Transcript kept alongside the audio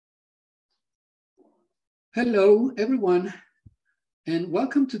Hello, everyone, and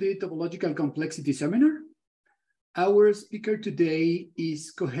welcome to the Topological Complexity Seminar. Our speaker today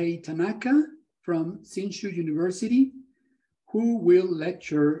is Kohei Tanaka from Shinshu University, who will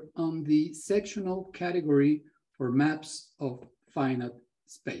lecture on the sectional category for maps of finite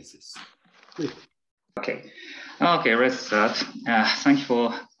spaces. Please. Okay, let's start. Thank you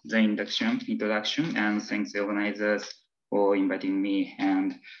for the introduction, and thanks the organizers for inviting me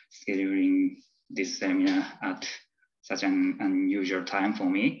and scheduling this seminar at such an unusual time for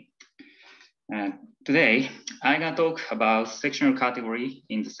me. Today, I'm going to talk about sectional category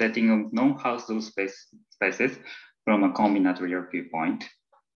in the setting of non-Hausdorff spaces from a combinatorial viewpoint.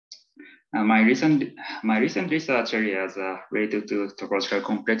 My recent research areas are related to topological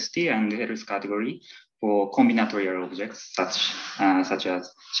complexity and health category for combinatorial objects such as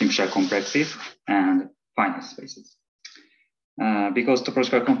simple complexes and finite spaces. Because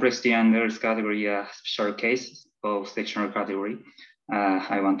topological complexity and health category are special cases of sectional category,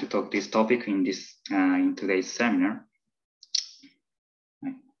 I want to talk this topic in today's seminar.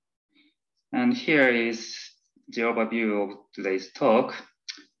 And here is the overview of today's talk.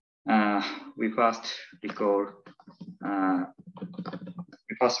 We first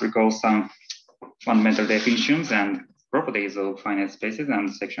recall some fundamental definitions and properties of finite spaces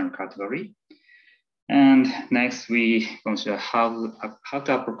and sectional category. And next, we consider how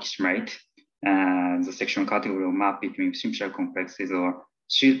to approximate the sectional category of map between simple complexes or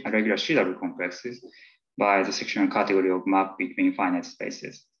regular suitable complexes by the sectional category of map between finite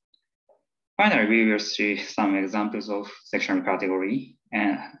spaces. Finally, we will see some examples of sectional category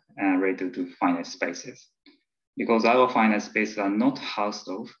related to finite spaces. Because our finite spaces are not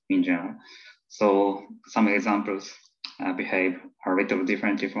Hausdorff in general, so some examples behave a little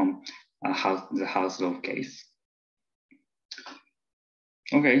differently from the Hausdorff case.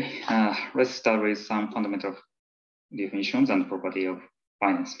 Okay, let's start with some fundamental definitions and property of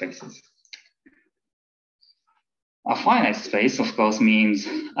finite spaces. A finite space, of course, means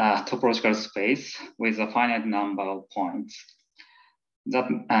a topological space with a finite number of points. But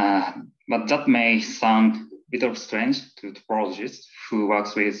that may sound a little strange to topologists who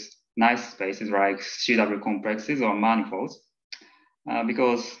works with nice spaces like CW complexes or manifolds,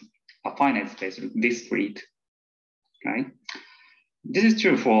 because a finite space is discrete, right? This is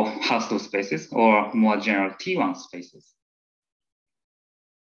true for Hausdorff spaces or more general T1 spaces.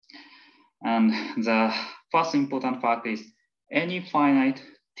 And the first important fact is any finite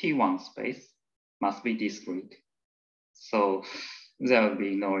T1 space must be discrete. So there will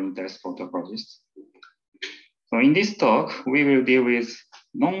be no interest for topologists. So in this talk, we will deal with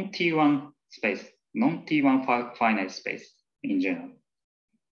non-T1 space, non-T1 finite space in general.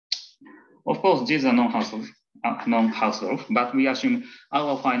 Of course, these are non-Hausdorff, but we assume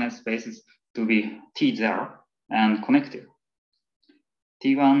our finite spaces to be T0 and connected.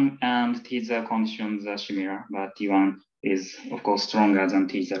 T1 and T0 conditions are similar, but T1 is, of course, stronger than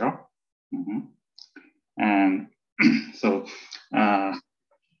T0. And so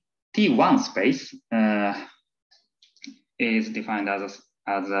T1 space is defined as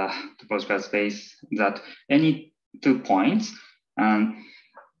a topological space that any 2 points and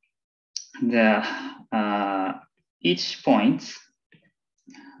each point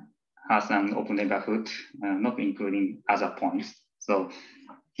has an open neighborhood, not including other points. So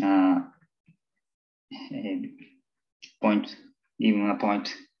a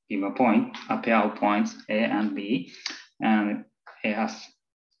pair of points A and B, and A has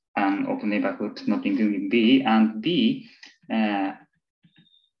an open neighborhood not including B, and B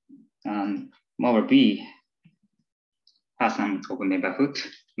over B has an open neighborhood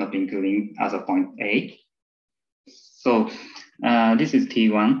not including other point A. So this is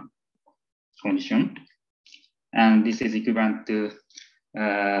T1 condition, and this is equivalent to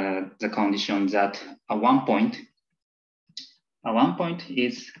the condition that a one point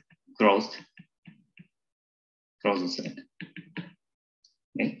is closed set.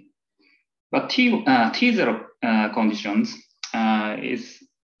 Okay, but T0 conditions is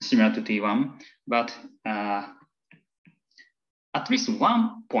similar to T1, but at least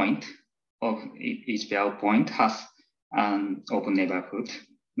one point of each pair of point has an open neighborhood,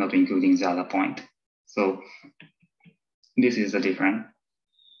 not including the other point. So this is the difference.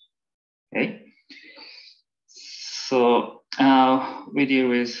 Okay. So we deal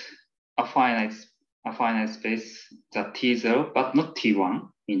with a finite space that T0, but not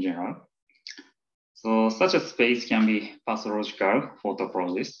T1 in general. So such a space can be pathological for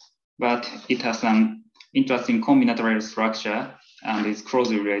topologists, but it has an interesting combinatorial structure and is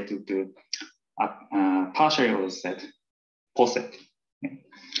closely related to a partially ordered set, poset. Okay.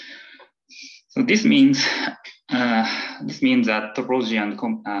 So So this means that topology and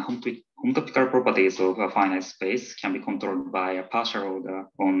homotopy properties of a finite space can be controlled by a partial order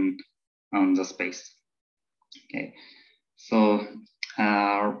on the space. Okay, so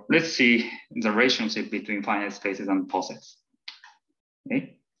let's see the relationship between finite spaces and posets.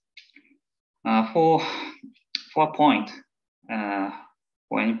 Okay, for a point,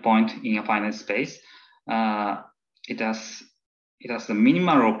 for any point in a finite space, it has the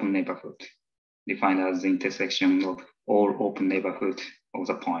minimal open neighborhood, defined as the intersection of all open neighborhood of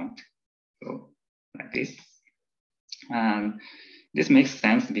the point. So like this. And this makes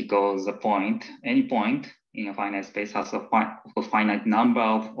sense because any point in a finite space has a finite number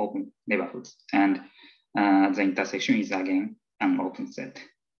of open neighborhoods, and the intersection is again an open set.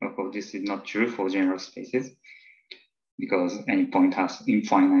 Of course, this is not true for general spaces because any point has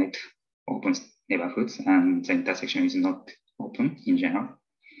infinite open neighborhoods and the intersection is not open in general.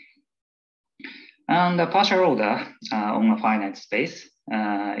 And the partial order on a finite space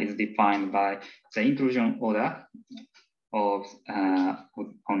is defined by the inclusion order of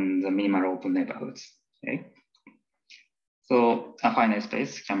on the minimal open neighborhoods. Okay, so a finite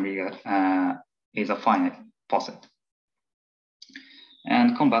space can be is a finite poset,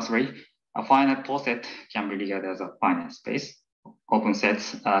 and conversely, a finite poset can be regarded as a finite space. Open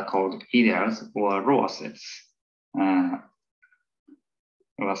sets are called ideals or lower sets.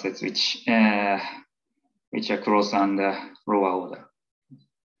 Lower sets which are close on the lower order.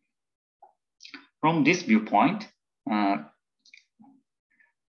 From this viewpoint,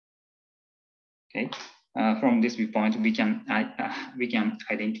 we can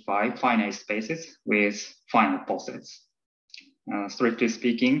identify finite spaces with finite posets. Strictly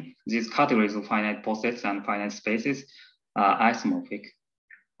speaking, these categories of finite posets and finite spaces are isomorphic.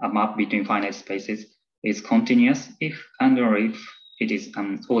 A map between finite spaces is continuous if and only if it is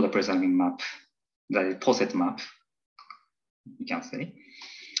an order preserving map, that is poset map, you can say.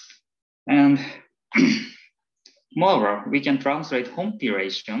 And moreover, we can translate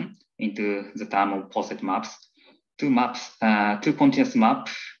homotopy into the term of poset maps, two continuous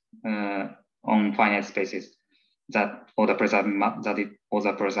maps on finite spaces that order preserving maps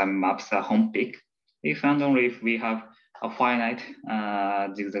are homotopy if and only if we have a finite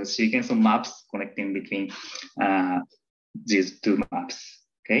the sequence of maps connecting between these two maps.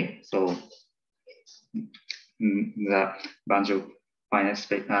 Okay, so the bunch of finite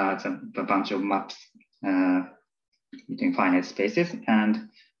space, the bunch of maps between finite spaces, and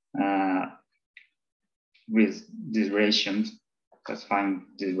with these relations, classifying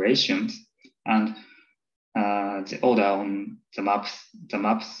these relations, and the order on the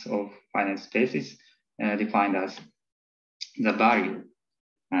maps of finite spaces defined as the value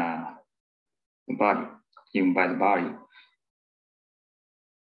given by the value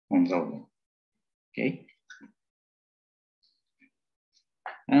on the order. Okay,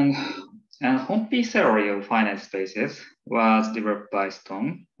 and homotopy theory of finite spaces was developed by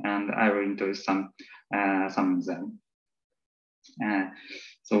Stone, and I will introduce some of them.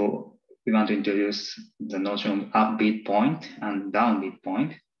 So we want to introduce the notion of upbeat point and downbeat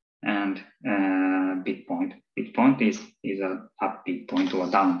point, and beat point. Beat point is an upbeat point or a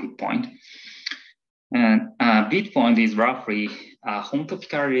downbeat point. And beat point is roughly a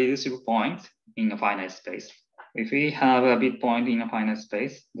homotopically reducible point in a finite space. If we have a beat point in a finite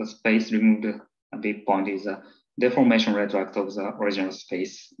space, the space removed a beat point is a deformation retroact of the original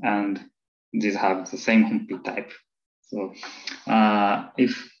space, and these have the same homotopy type. So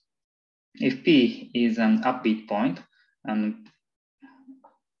if P is an upbeat point, and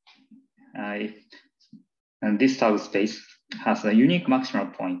this subspace has a unique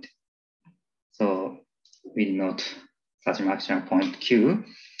maximal point, so we denote such a maximal point Q,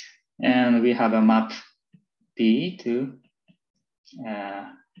 and we have a map P to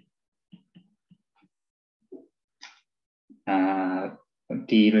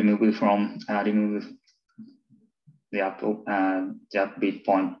P removed from the upbeat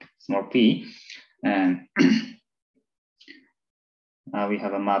point small p, and we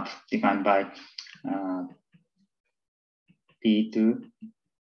have a map defined by P to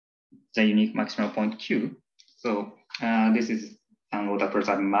the unique maximal point Q. So this is an order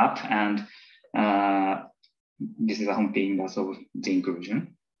preserving map, and this is a homotopy inverse of the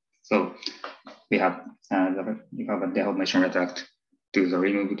inclusion. So we have a deformation retroact to the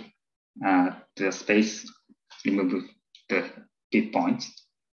removed to the space remove the beat points.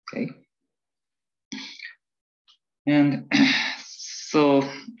 Okay, and so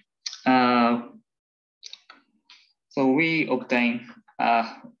so we obtain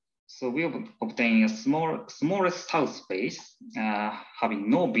So we obtain a smallest subspace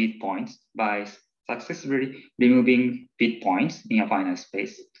having no bit points by successfully removing bit points in a finite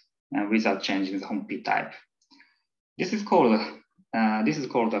space without changing the homotopy type. This is called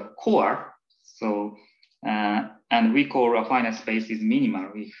a core. So and we call a finite space is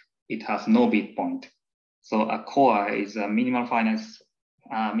minimal if it has no bit point. So a core is a minimal finite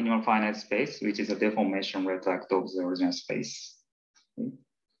space, which is a deformation product of the original space. Okay.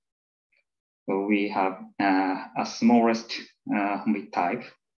 So we have a smallest homotopy type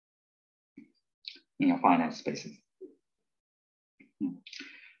in a finite spaces.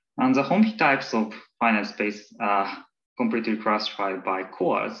 And the homotopy types of finite space are completely classified by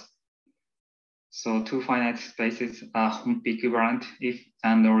cores. So two finite spaces are homotopy equivalent if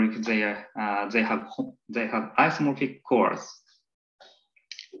and or if they have isomorphic cores.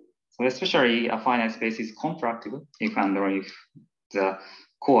 So especially a finite space is contractible if and or if the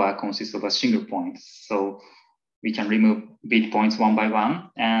core consists of a single point. So we can remove bit points one by one,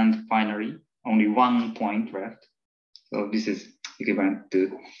 and finally only one point left. So this is equivalent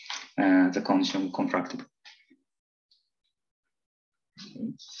to the condition contractible.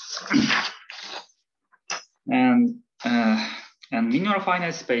 And minimal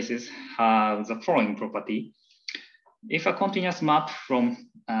finite spaces have the following property. If a continuous map from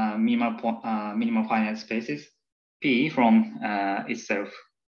minimal finite spaces, P from itself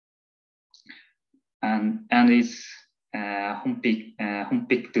and is homotopy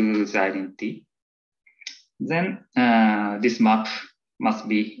to the identity, then this map must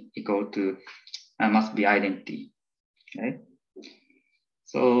be equal to must be identity. Okay.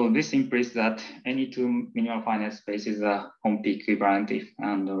 So this implies that any two minimal finite spaces are homotopy equivalent if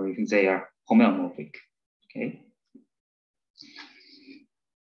and or if they are homeomorphic. Okay.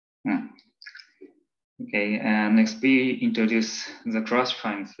 Okay, and next we introduce the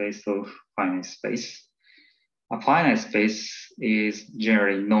classifying space of finite space. A finite space is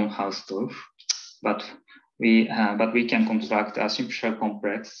generally non-Hausdorff, but we can construct a simple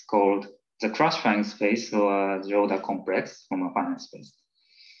complex called the classifying space or the order complex from a finite space.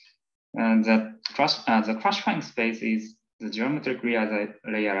 And the classifying space is the geometric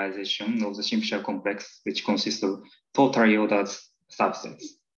realization of the simple complex, which consists of totally ordered subsets.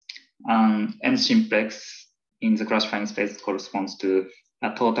 N simplex in the classifying space corresponds to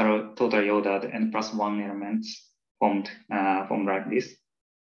a totally ordered n plus one elements formed like this.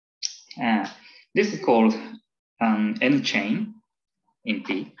 This is called N chain in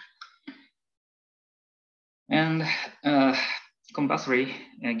P. And conversely,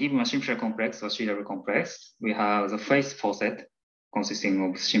 given a simple complex or C-level complex, we have the face poset consisting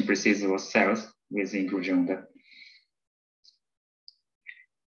of simplices or cells with inclusion order.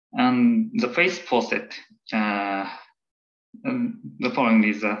 And the face poset, the following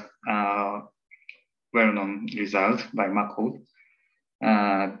is a well-known result by McCord.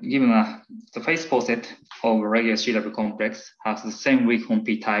 Given the face poset of a regular C-level complex has the same weak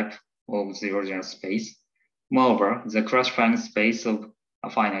homotopy type of the original space. Moreover, the classifying space of a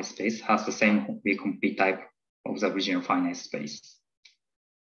finite space has the same weak homotopy type of the original finite space.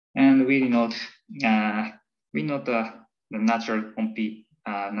 And we note the natural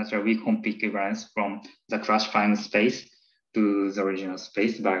weak homotopy equivalence from the classifying space to the original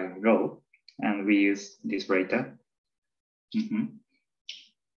space by law, and we use this later.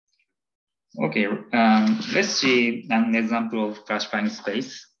 Okay, let's see an example of classifying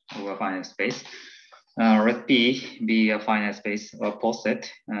space of a finite space. Let P be a finite space or poset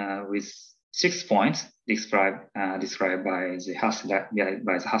with 6 points described by the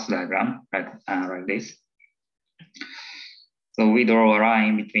Hasse diagram, like this. So we draw a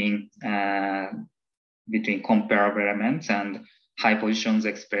line between comparable elements and high positions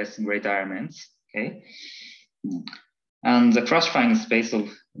express greater elements. Okay, and the classifying space of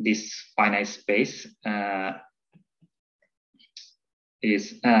this finite space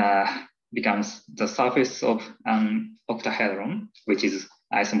becomes the surface of an octahedron, which is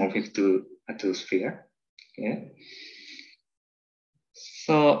isomorphic to a two-sphere. Okay,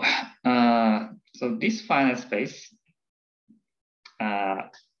 so this finite space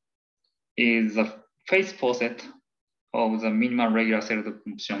is the face poset of the minimal regular cell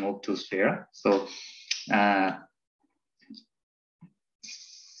function of two-sphere. So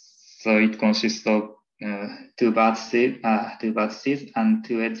it consists of two vertices and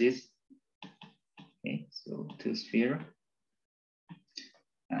two edges. Okay, so two-sphere,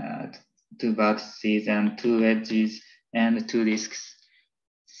 two vertices and two edges and two disks.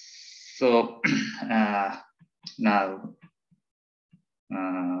 So now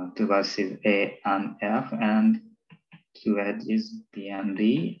two vertices A and F, and two edges B and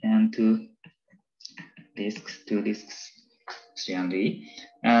D, and two disks C and D,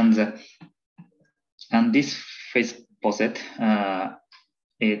 and this phase poset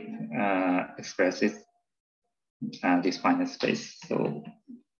it expresses this finite space. So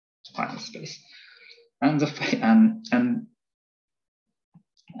finite space, and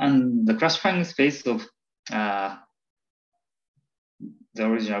the classifying space of the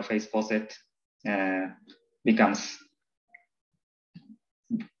original phase poset becomes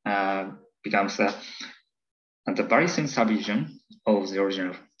the barycentric subdivision of the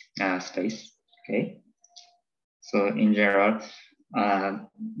original space. Okay, so in general,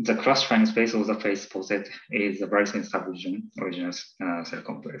 the classifying space of the phase poset is the barycentric subdivision original cell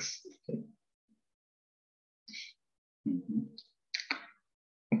complex. Okay.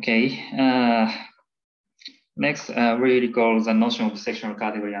 Okay. Next, we recall the notion of sectional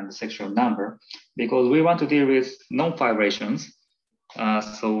category and the sectional number, because we want to deal with non-fibrations.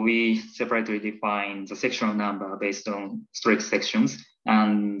 So we separately define the sectional number based on strict sections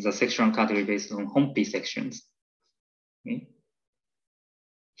and the sectional category based on homotopy sections. Okay.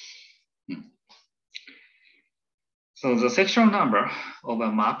 So the sectional number of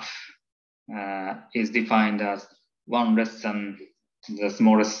a map is defined as one less than the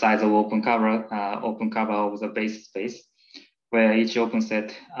smallest size of open cover of the base space, where each open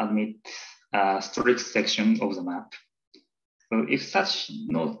set admits a strict section of the map. So if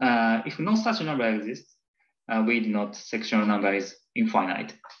no such number exists, we denote sectional number is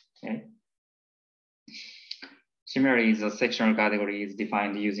infinite. Okay. Similarly, the sectional category is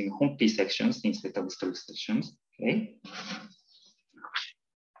defined using homotopy sections instead of strict sections. Okay.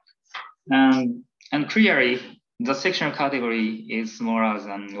 And clearly, the sectional category is smaller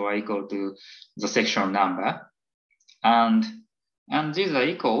than or equal to the sectional number, and these are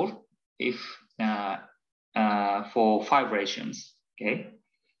equal if for fibrations. Okay.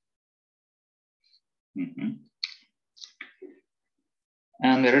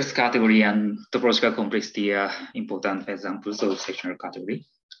 And the rest category and topological complexity are important examples of sectional category.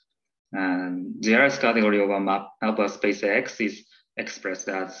 And the rest category of a map of a space X is expressed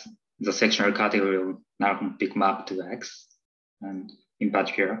as the sectional category of narcopic map to X. And in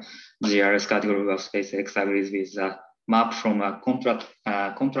particular, the rest category of space X agrees with the map from a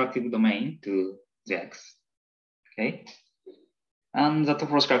contractive domain to the X. Okay. And the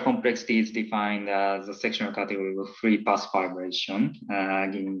topological complexity is defined as the sectional category of free path fibration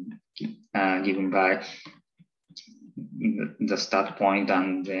given by the start point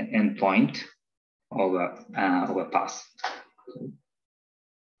and the end point of a path.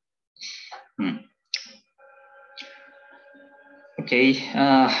 Okay,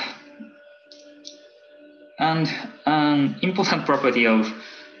 and an important property of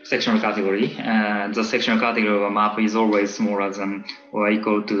sectional category, the sectional category of a map is always smaller than or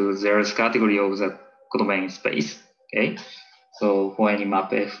equal to the rest category of the codomain space. Okay, so for any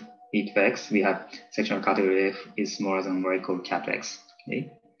map F each X, we have sectional category F is smaller than or equal to cat X.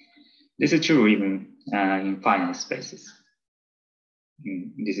 Okay, this is true even in finite spaces.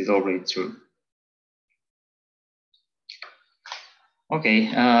 This is already true.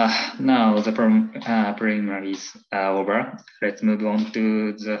 Okay, now the preliminaries are over. Let's move on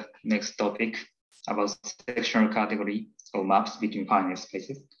to the next topic about sectional category of maps between finite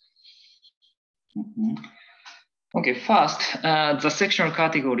spaces. Okay, first, the sectional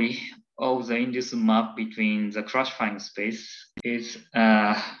category of the induced map between the classifying space is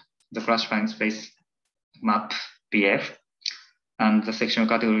the classifying space map BF, and the sectional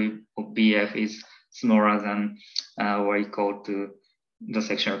category of BF is smaller than or equal to the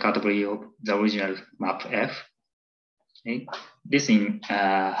sectional category of the original map F. Okay. This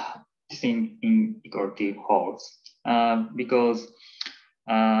inequality holds because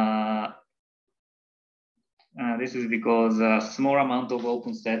this is because a small amount of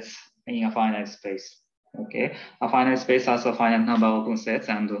open sets in a finite space. Okay, a finite space has a finite number of open sets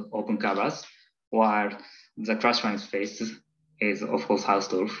and open covers, while the classifying space is of course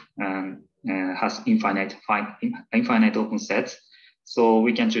Hausdorff and has infinite open sets. So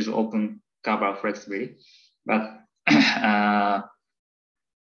we can choose open cover flexibly, but a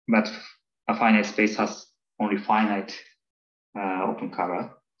finite space has only finite open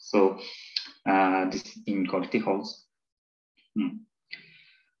cover. So this inequality holds.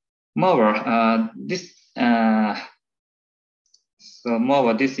 Moreover, this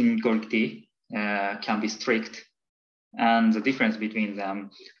inequality can be strict, and the difference between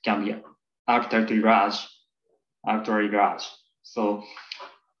them can be arbitrarily large. So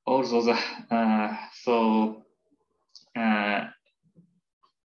also the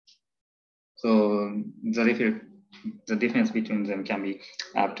the difference between them can be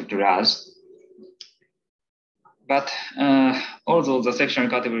up to large. But although the sectional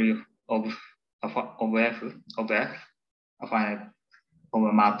category of F, a finite of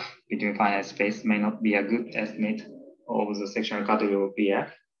a map between finite space may not be a good estimate of the sectional category of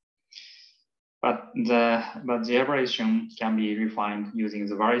BF. But the aberration can be refined using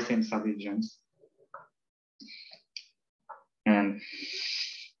the barycentric subdivisions. And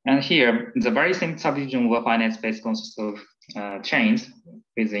here, the barycentric subdivision of a finite space consists of chains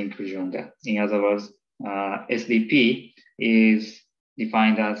with the inclusion of that. In other words, SDP is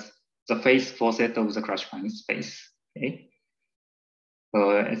defined as the phase poset of the classifying space. Okay? So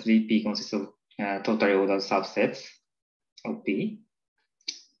SDP consists of totally ordered subsets of P,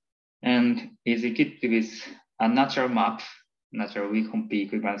 and is equipped with a natural map, natural weak P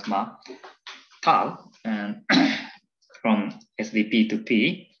equivalence map, tau, and from SDP to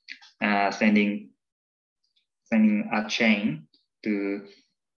P, sending a chain to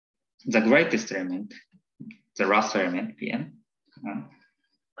the greatest element, the last element, Pn.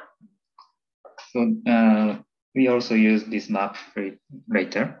 So we also use this map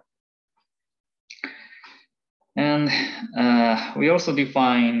later. And we also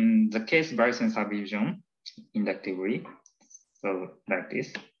define the case barycentric subdivision inductively, so like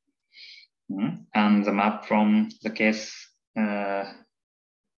this. And the map from the case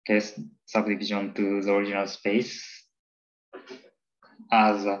subdivision to the original space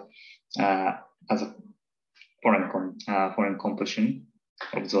as a foreign composition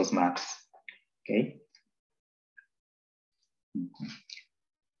of those maps. Okay.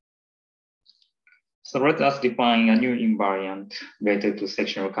 So let us define a new invariant related to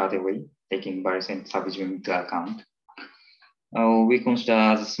sectional category, taking barycentric subdivision into account. We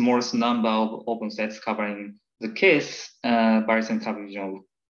consider the smallest number of open sets covering the case barycentric subdivision of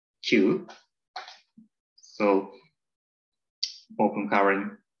Q. So open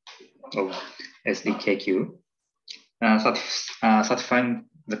covering of SDKQ, satisfying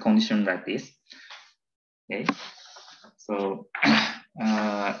the condition like this. Okay. So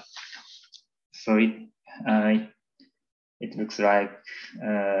so it looks like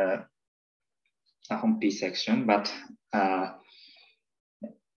a homotopy section, but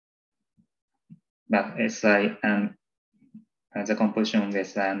SI and the composition of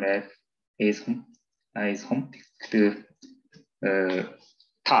SI and F is homotopy to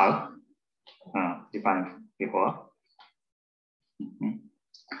tau defined before.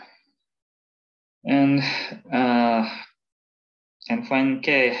 And find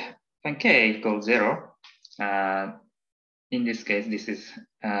K equals 0. In this case, this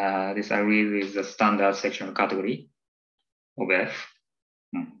agrees with the standard sectional category of F.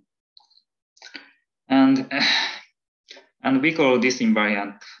 And we call this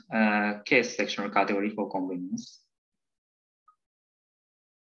invariant case sectional category for convenience.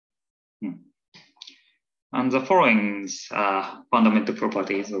 And the following are fundamental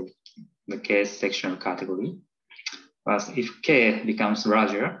properties of the case sectional category. First, if K becomes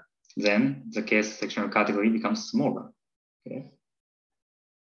larger, then the case sectional category becomes smaller. Okay.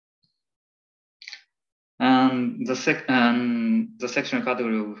 And the sectional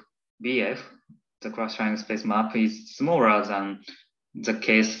category of BF, the cross-triangle space map, is smaller than the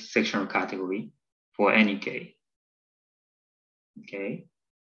case sectional category for any K. Okay.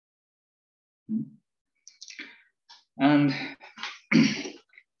 And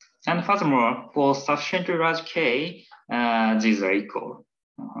furthermore, for sufficiently large K, these are equal.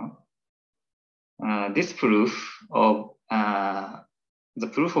 This proof of the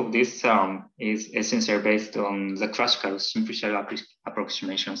proof of this theorem is essentially based on the classical simplicial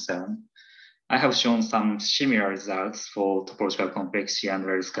approximation theorem. I have shown some similar results for topological complexity and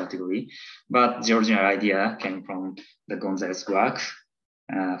various category, but the original idea came from the Gonzalez work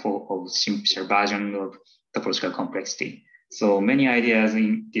for simplicial version of topological complexity. So many ideas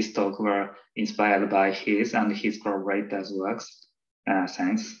in this talk were inspired by his and his collaborators' works.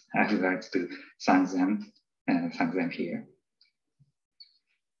 Thanks. I would like to thank them here.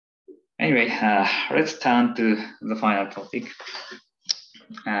 Anyway, let's turn to the final topic.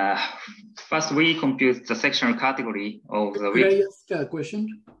 First, we compute the sectional category of the. Can I ask a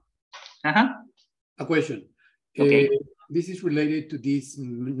question? A question. Okay. This is related to this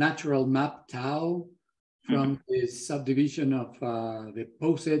natural map tau from the subdivision of the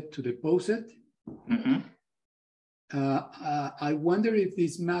poset to the poset. I wonder if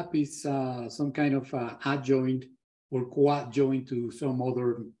this map is some kind of adjoint or co-adjoint to some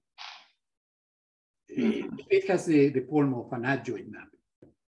other. It has the form of an adjoint map.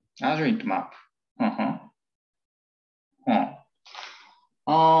 Adjoint map.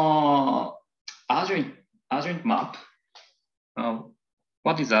 adjoint map.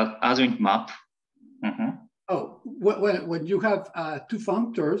 What is that adjoint map? Oh, when you have two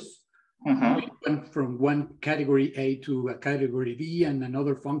functors, one from one category A to a category B and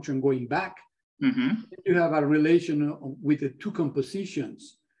another function going back, you have a relation with the two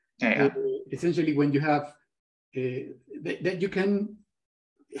compositions. Essentially, when you have that you can,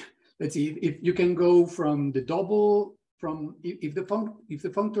 let's see, if you can go from the double, from if the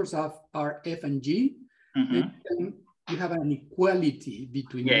functors are F and G, then you have an equality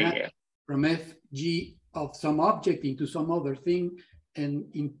between that from F, G of some object into some other thing, and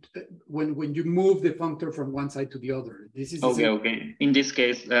when you move the functor from one side to the other. This is okay. In this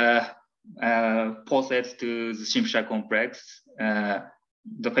case, posets to the Shimshire complex,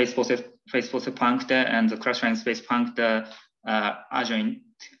 the phase poset punctor and the Krashevan space punctor adjoint,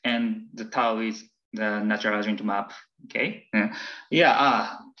 and the tau is the natural adjoint map. Okay.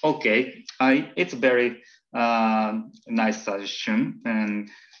 Okay. It's very nice suggestion, and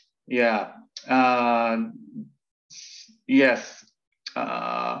yes. Yes.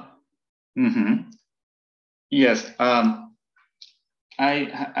 Yes.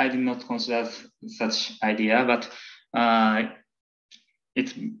 I did not consider such idea, but I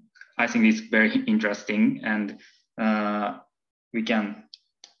think it's very interesting, and we can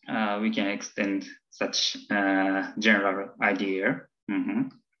extend such general idea.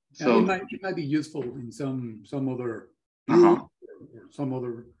 So it might be useful in some other group or some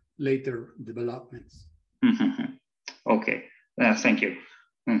other later developments. Okay, thank you.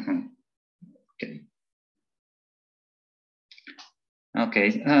 Okay.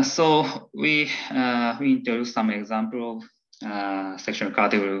 Okay, so we introduced some example of sectional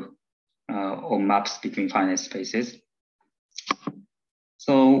category or maps between finite spaces.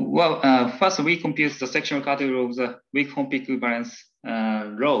 So, first we compute the sectional category of the weak Homp equivalence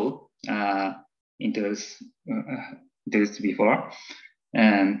row introduced before,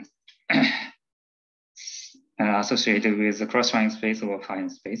 and associated with the cross-finite space or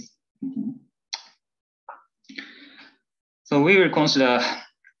finite space. So we will consider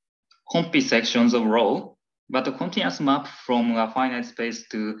Homp sections of row, but the continuous map from a finite space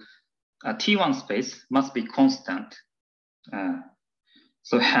to a T1 space must be constant.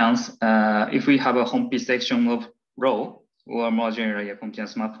 So hence, if we have a Homp section of row, or more generally a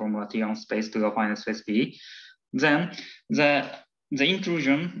continuous map from a T1 space to a finite space B, then the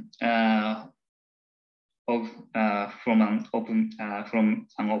inclusion from an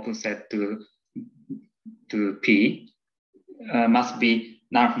open set to P must be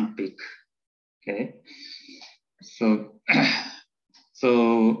non-Hompic. Okay, so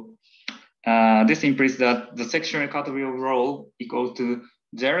this implies that the sectional category of row equals to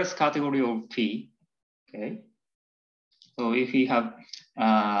zeroth category of P. Okay, so if we have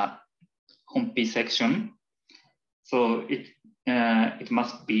Homp section, so it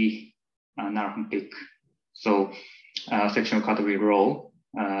must be non-Hompic. So sectional category row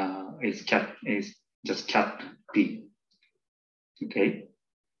is just cat P. Okay.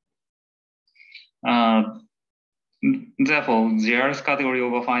 Therefore, the zeroth category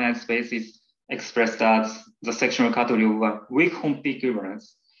of a finite space is expressed as the sectional category of a weak Homp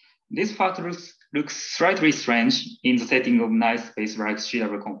equivalence. This fact looks slightly strange in the setting of nice space like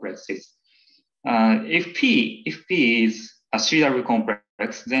CW complexes. If P is a CW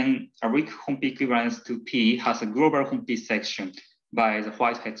complex, then a weak Homp equivalence to P has a global Homp section by the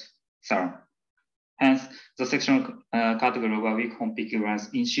Whitehead theorem. Hence, the sectional category of a weak Homp equivalence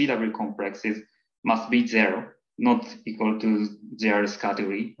in CW complexes must be zero, not equal to zeroth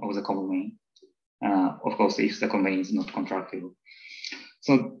category of the common domain. Of course, if the common domain is not contractible.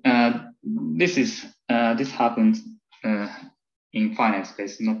 So this happens in finite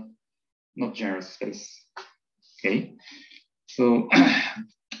space, not general space. Okay, so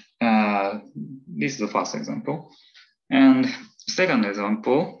this is the first example, and second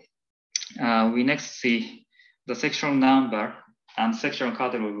example. We next see the sectional number and sectional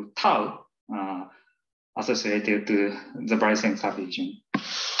category of tau associated to the barycentric subdivision.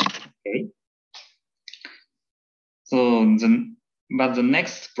 Okay. So but the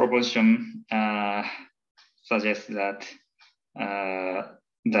next proposition suggests that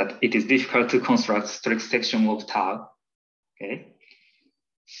that it is difficult to construct strict section of tau. Okay.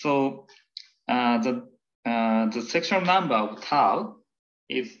 So the sectional number of tau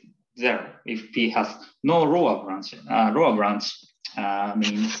is zero if P has no lower branch. Lower branch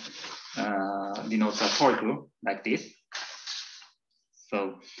means denotes a torque like this.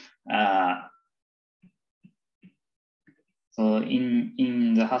 So so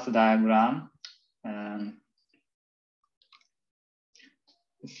in the Hasse diagram,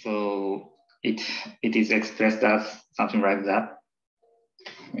 so it is expressed as something like that.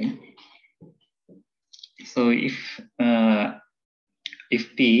 Okay. So if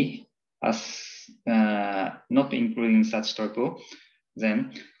P has not including such tuple,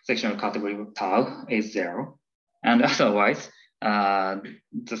 then sectional category of tau is 0, and otherwise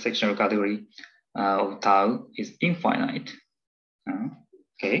the sectional category of tau is infinite.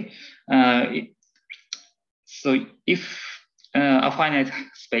 Okay. So if a finite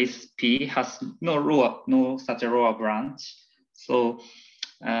space P has no such a lower branch, so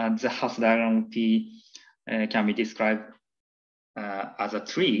the Hasse diagram of P can be described as a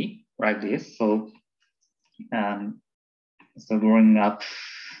tree like this. So so growing up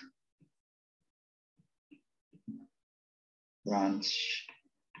branch.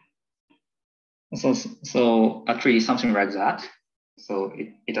 So a tree, something like that. So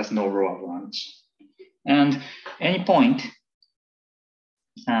it has no lower branch. And any point,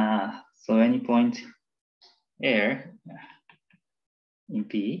 so any point here in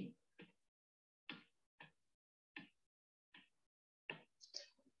P,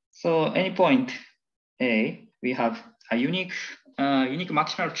 so any point A, we have a unique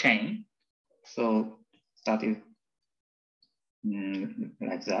maximal chain. So that is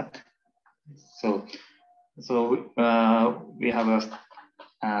like that. So we have a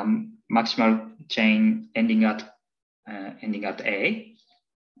maximal chain ending at A.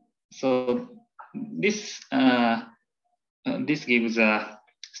 So this gives a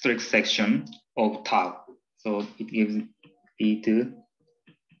strict section of tau. So it gives P2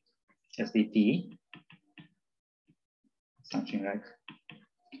 SDP, something like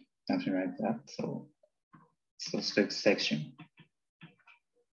that. So strict section.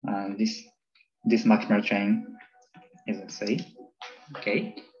 This maximal chain is, let's say,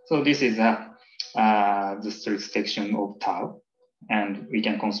 okay. So this is the strict section of tau, and we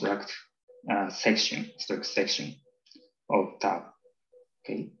can construct a strict section of tau.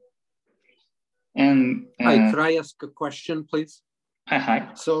 Okay. And hi, could I ask a question, please? Hi.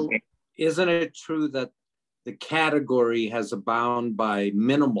 So, okay. Isn't it true that the category has a bound by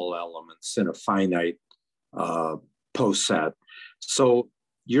minimal elements in a finite poset? So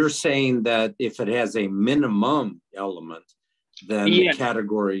you're saying that if it has a minimum element, then the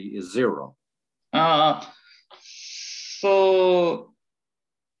category is 0.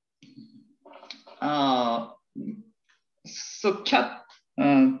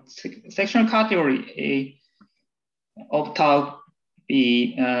 Sectional category of tau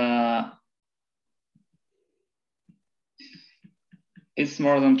B is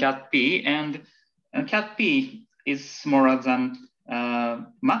smaller than cat P, and cat P is smaller than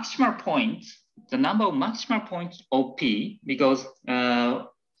maximal points, the number of maximal points of P, because now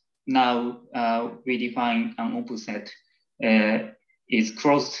we define an opposite is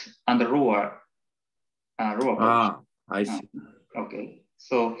closed and lower. I see. Okay,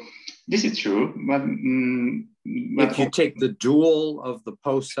 so this is true, but if you take the dual of the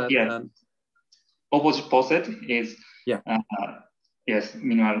poset, then opposite poset is yes,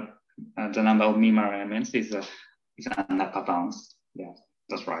 minimal. The number of minimal elements is an upper bounds. Yeah,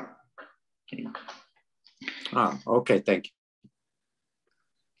 that's right. Okay. Okay, thank you.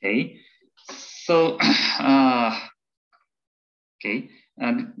 Okay, so okay,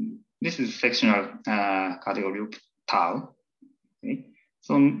 and this is sectional category of tau. Okay,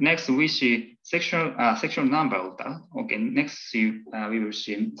 so next we see sectional number of tau. Okay, next we will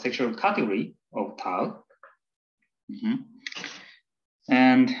see sectional category of tau.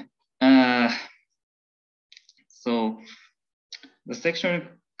 And so the sectional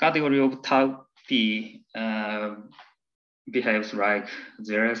category of tau P behaves like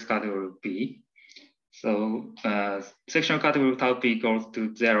zeroth category of P. So sectional category of tau P goes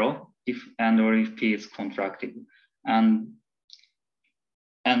to 0 if and or if P is contracted, and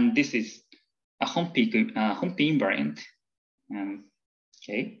this is a homotopy invariant.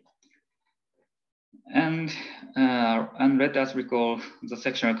 Okay. And let us recall the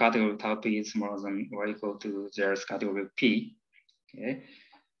sectional category of tau P is more than or equal to zeroth category of P. Okay.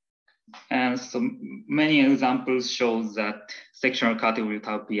 And so many examples show that sectional category of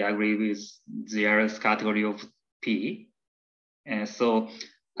tau P agree with zeroth category of P. And so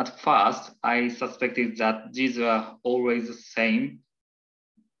at first I suspected that these were always the same,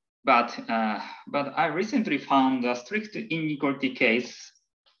 but I recently found a strict inequality case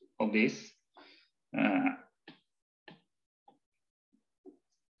of this.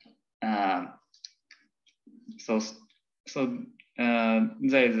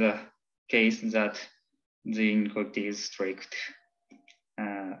 There is a case that the inequality is strict.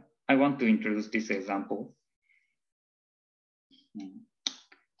 I want to introduce this example.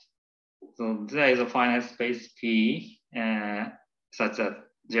 So there is a finite space P such that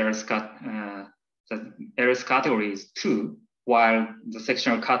there's the L's category is 2, while the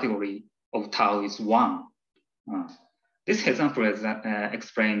sectional category of tau is 1. This example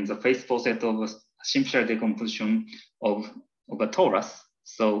explains the phase poset of a simpler decomposition of a torus.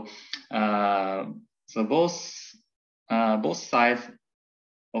 So, both sides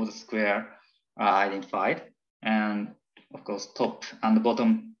of the square are identified, and of course, top and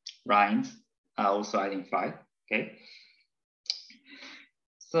bottom lines are also identified. Okay.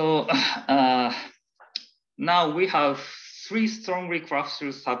 So now we have 3 strongly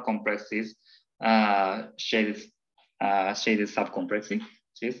clustered subcomplexes, shaded subcomplexes,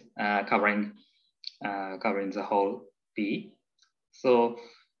 covering the whole P. So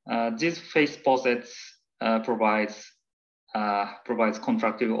this phase posets provides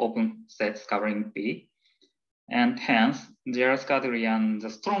contractive open sets covering P, and hence the L's category and the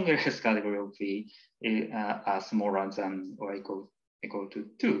stronger L's category of P are smaller than or equal to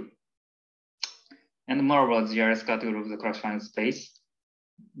 2. And moreover, the L's category of the corresponding space,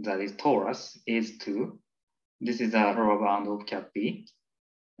 that is torus, is 2. This is a lower bound of cat P,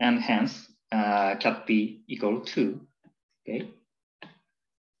 and hence cat P equal 2. Okay.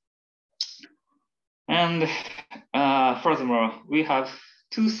 And furthermore, we have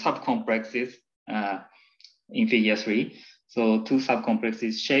 2 subcomplexes in figure 3. So 2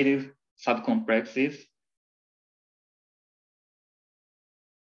 subcomplexes, shaded subcomplexes,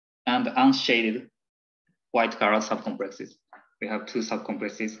 and unshaded white color subcomplexes. We have 2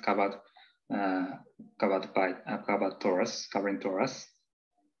 subcomplexes covered torus, covering torus,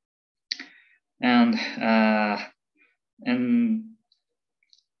 and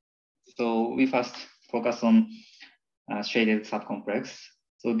so we first focus on shaded subcomplex.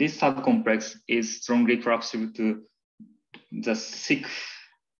 So this subcomplex is strongly clustered to the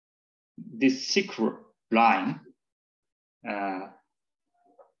this thick line.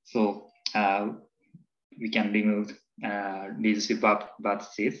 So we can remove these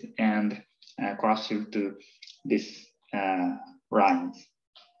vertices and cluster to this lines.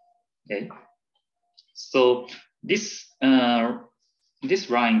 Okay. So this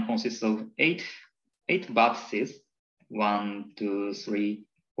line consists of 8 vertices. 1, 2, 3,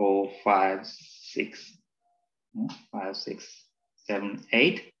 4, 5, 6, 7,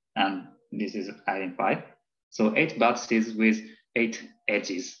 8, and this is identified. So 8 vertices with 8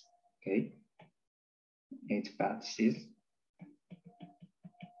 edges. Okay, 8 vertices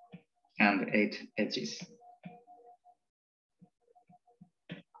and 8 edges.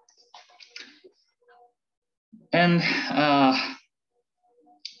 And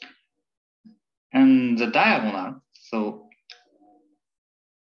the diagonal. So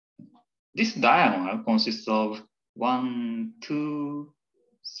this diagonal consists of 1, 2,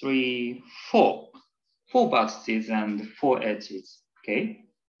 3, 4 vertices and 4 edges. Okay,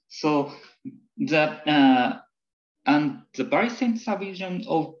 so the barycentric subdivision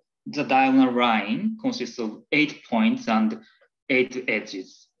of the diagonal line consists of 8 points and 8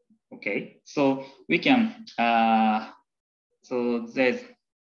 edges. Okay, so we can so there's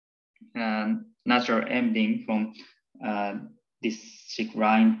natural ending from this thick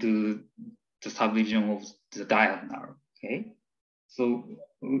line to the subdivision of the diagonal. Okay, so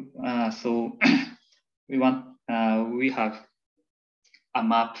we have a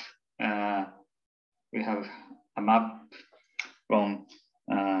map. We have a map from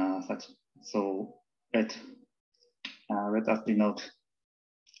such. So let us denote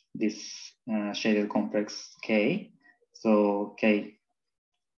this shaded complex K. So K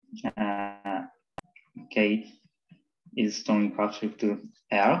is strongly clustered to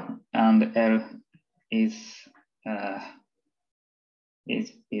L, and L is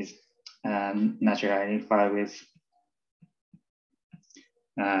naturally identified with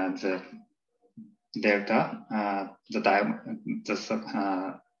the delta, the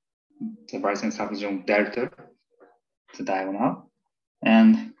barycentric subdivision delta, the diagonal,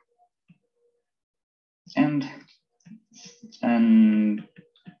 and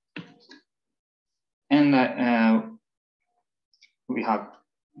we have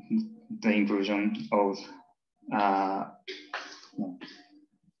the inclusion of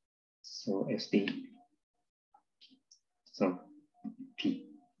so SD, so P,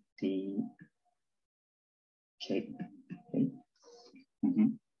 D, K,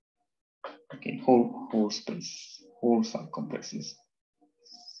 okay, whole space, whole subcomplexes.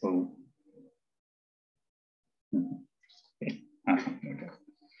 So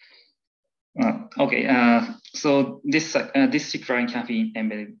okay, so this thick line can be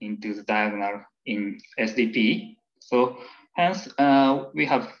embedded into the diagonal in SDP. So hence we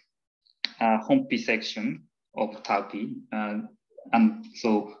have homotopy section of tau p. And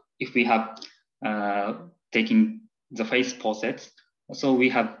so if we have taking the phase posets, so we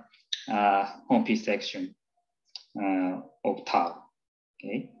have homotopy section of tau.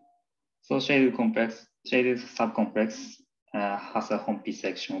 Okay, so shaded subcomplex has a homotopy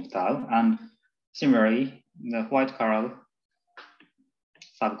section of tau, and similarly, the white colored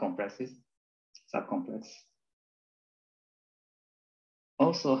subcomplex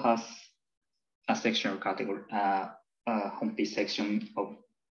also has a sectional category, homotopy section of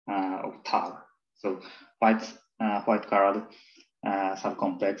tau. So white colored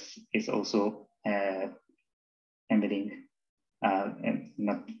subcomplex is also embedding and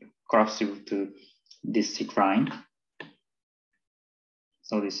not corruptive to this thick line.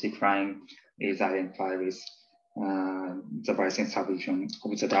 So this thick line is identified with the barycentric subdivision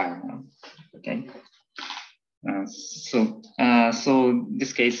of the diagram. Okay. So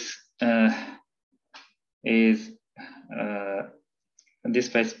this case is this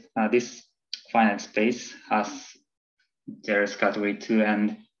finite space has there's category 2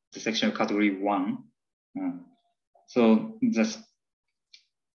 and the sectional category 1. So this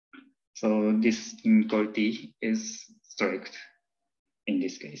inequality is strict in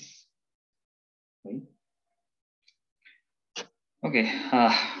this case. Okay.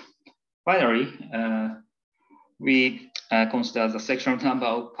 Finally, we consider the sectional number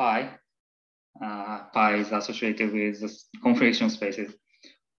of pi. Pi is associated with the configuration spaces,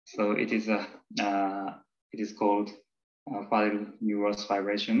 so it is called Fadell-Neuwirth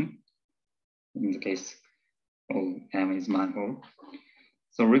fibration. In the case of M is manifold.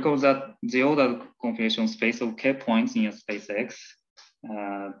 So recall that the ordered configuration space of k points in a space X.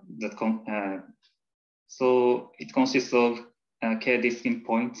 So it consists of k distinct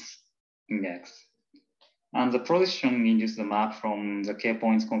points in X. And the projection induces the map from the k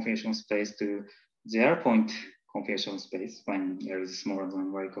points configuration space to the R point configuration space when there is smaller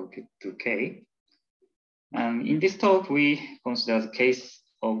than or equal to k. And in this talk, we consider the case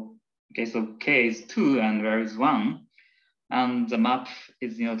of k is 2 and there is 1, and the map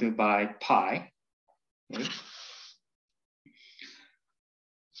is denoted by pi. Okay.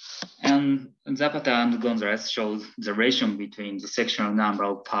 And Zapata and Gonzalez showed the relation between the sectional number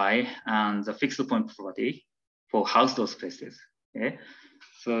of pi and the fixed point property for Hausdorff spaces. Okay,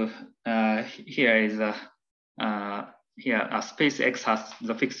 so here is a space X has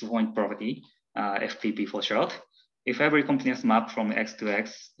the fixed point property, FPP for short. If every continuous map from X to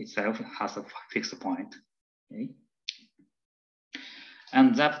X itself has a fixed point. Okay.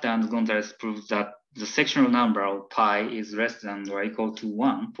 And Zapata and Gonzalez proved that the sectional number of pi is less than or equal to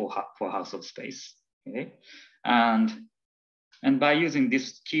 1 for Hausdorff space. Okay, and by using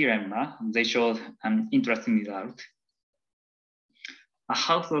this key lemma, they showed an interesting result. A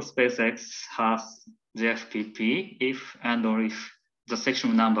Hausdorff space X has the FPP if and or if the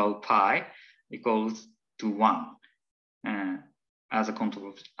sectional number of pi equals to 1. As a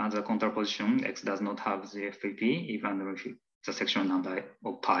contraposition, X does not have the FPP if and or if the sectional number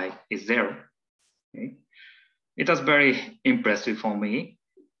of pi is 0. Okay. It was very impressive for me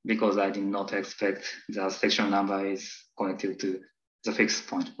because I did not expect the sectional number is connected to the fixed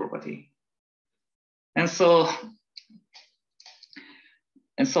point property. And so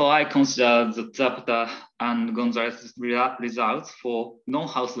I consider the Zapata and Gonzalez results for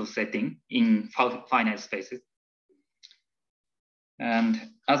non-Hausdorff setting in finite spaces. And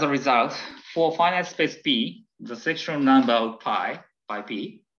as a result, for finite space P, the sectional number of pi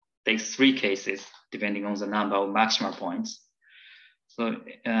p takes 3 cases depending on the number of maximal points. So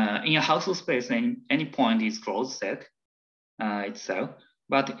in a Hausdorff space, any point is closed set itself,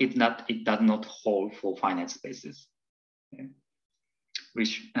 but it does not hold for finite spaces. Okay. We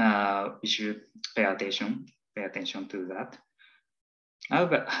should pay attention to that.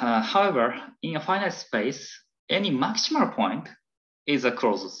 However, in a finite space, any maximal point is a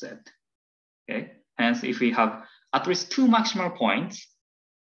closed set. Okay. Hence, if we have at least 2 maximal points,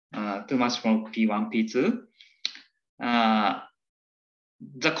 2 maximal P1, P2,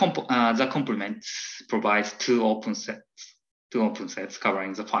 the complement provides 2 open sets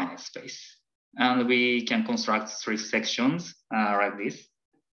covering the finite space. And we can construct 3 sections like this.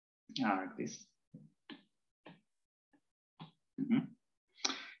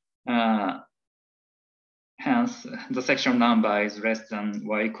 Hence, the sectional number is less than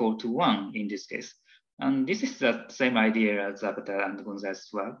or equal to 1 in this case. And this is the same idea as Zapata and Gonzalez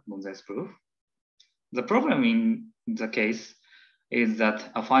proof. The problem in the case is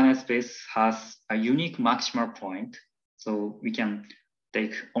that a finite space has a unique maximal point. So we can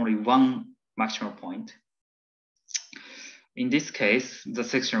take only 1 maximal point. in this case, the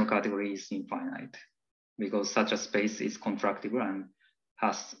sectional category is infinite because such a space is contractible and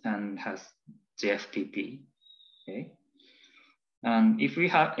has JFPP. Okay. And if we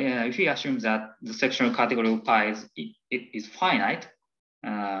assume that the sectional category of pi is finite,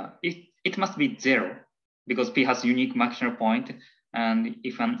 it must be 0 because P has unique maximal point. And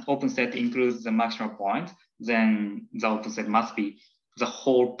if an open set includes the maximal point, then the open set must be the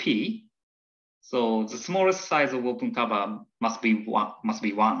whole P. So the smallest size of open cover must be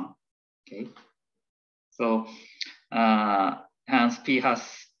one. Okay. So hence P has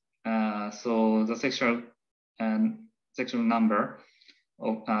so the sectional number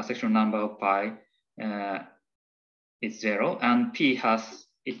of pi is 0, and P has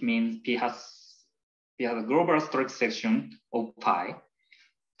a global steric section of pi.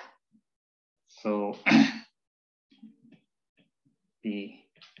 So P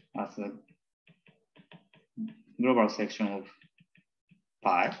has a global section of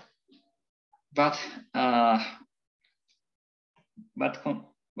pi, but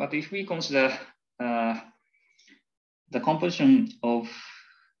if we consider the composition of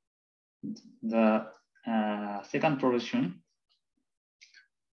the second projection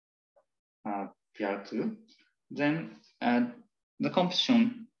PR2, then the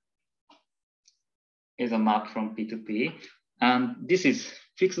composition is a map from P to P, and this is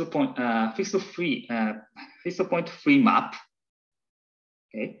fixed point free map.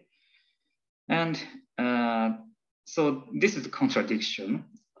 Okay, and so this is the contradiction,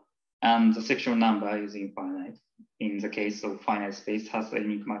 and the sectional number is infinite. In the case of finite space, has a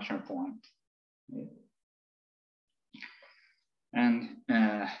unique maximal point. Okay.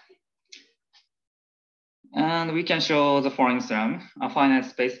 And we can show the following theorem: a finite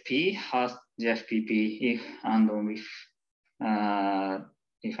space P has JFPP if and only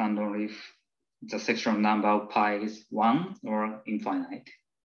if the sectional number of pi is 1 or infinite.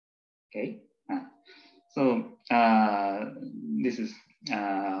 Okay, so this is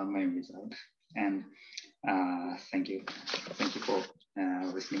my result, and thank you for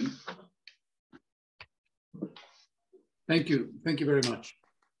listening. Thank you very much.